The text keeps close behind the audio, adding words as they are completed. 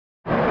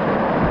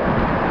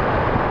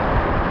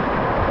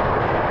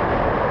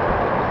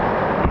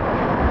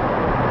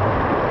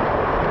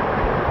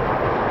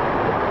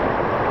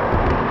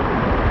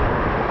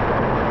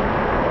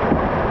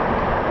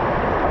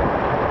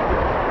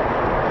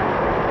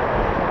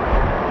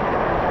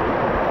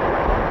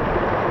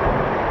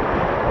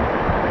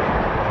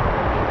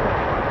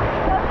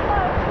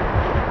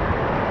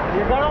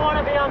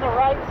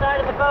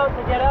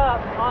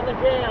on the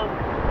jam.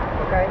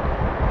 Okay.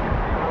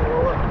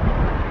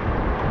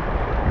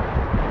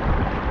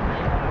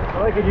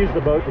 Well, they could use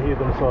the boat to heat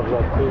themselves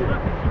up too.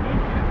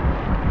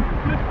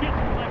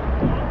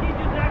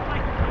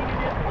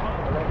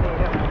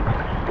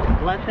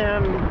 Let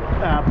them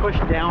push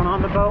down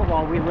on the boat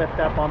while we lift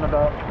up on the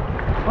boat.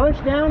 Push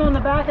down on the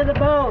back of the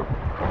boat.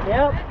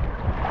 Yep.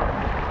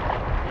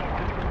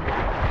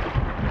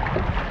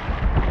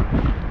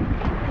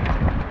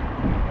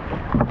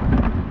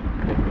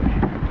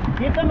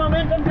 Keep the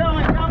momentum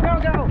going. Go, go,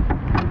 go.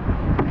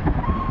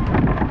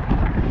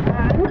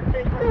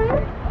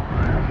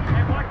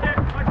 Hey, watch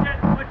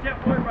that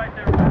wood right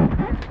there.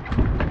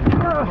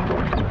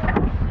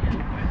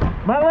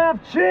 My left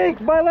cheek!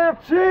 My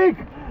left cheek!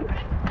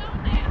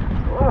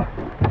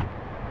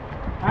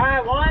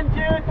 Alright, 1, 2,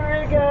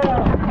 3, go.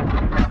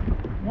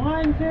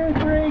 1, 2,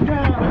 3,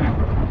 go.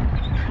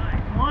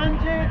 1,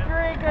 2,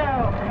 3, go.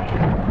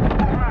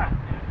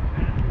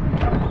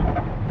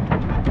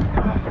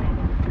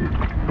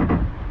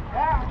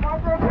 Yeah, 1,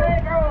 2, 3,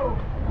 go.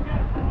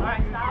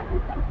 Alright, stop.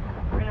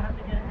 We're gonna have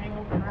to get an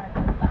angle to right.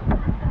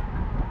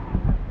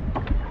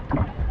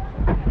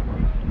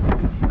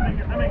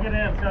 Let me get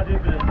in, so I'll do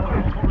this.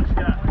 Hold what you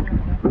got.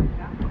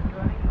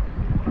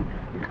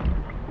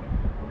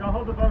 Go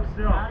hold the boat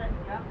still. Got it,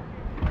 yep.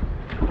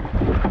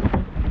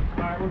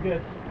 Alright, we're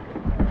good.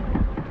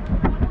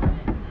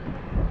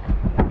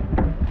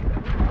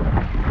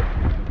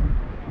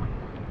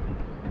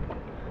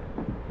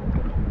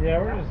 Yeah,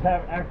 we're just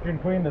acting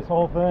clean this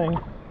whole thing.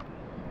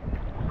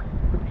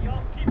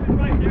 Y'all keep it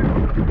right there.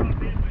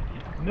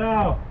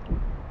 No.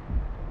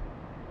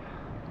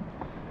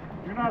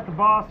 You're not the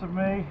boss of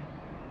me.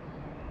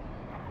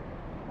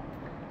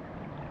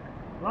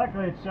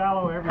 Luckily it's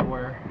shallow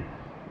everywhere.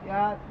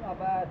 Yeah, it's not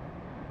bad.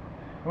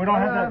 We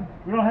don't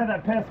have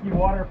that pesky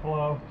water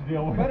flow to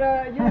deal with. But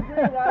you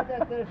agree, right,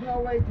 that there's no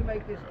way to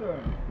make this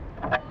turn?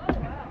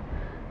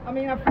 I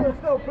mean, I feel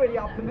still pretty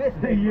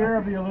optimistic. The year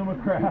of the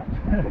Alumacraft.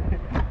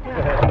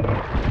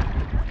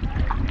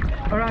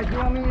 All right, do you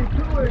want me in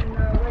two or in,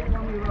 where you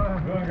want me to? You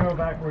want to go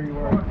back where you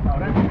were?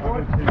 Back and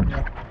forth?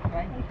 Yeah.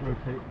 Okay. Just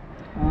rotate.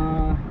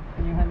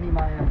 Can you hand me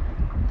my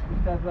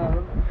stuff?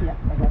 Yeah,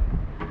 I got it.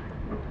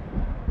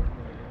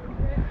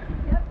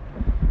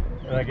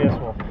 And I guess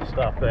we'll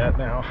stop that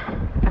now.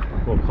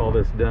 We'll call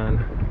this done.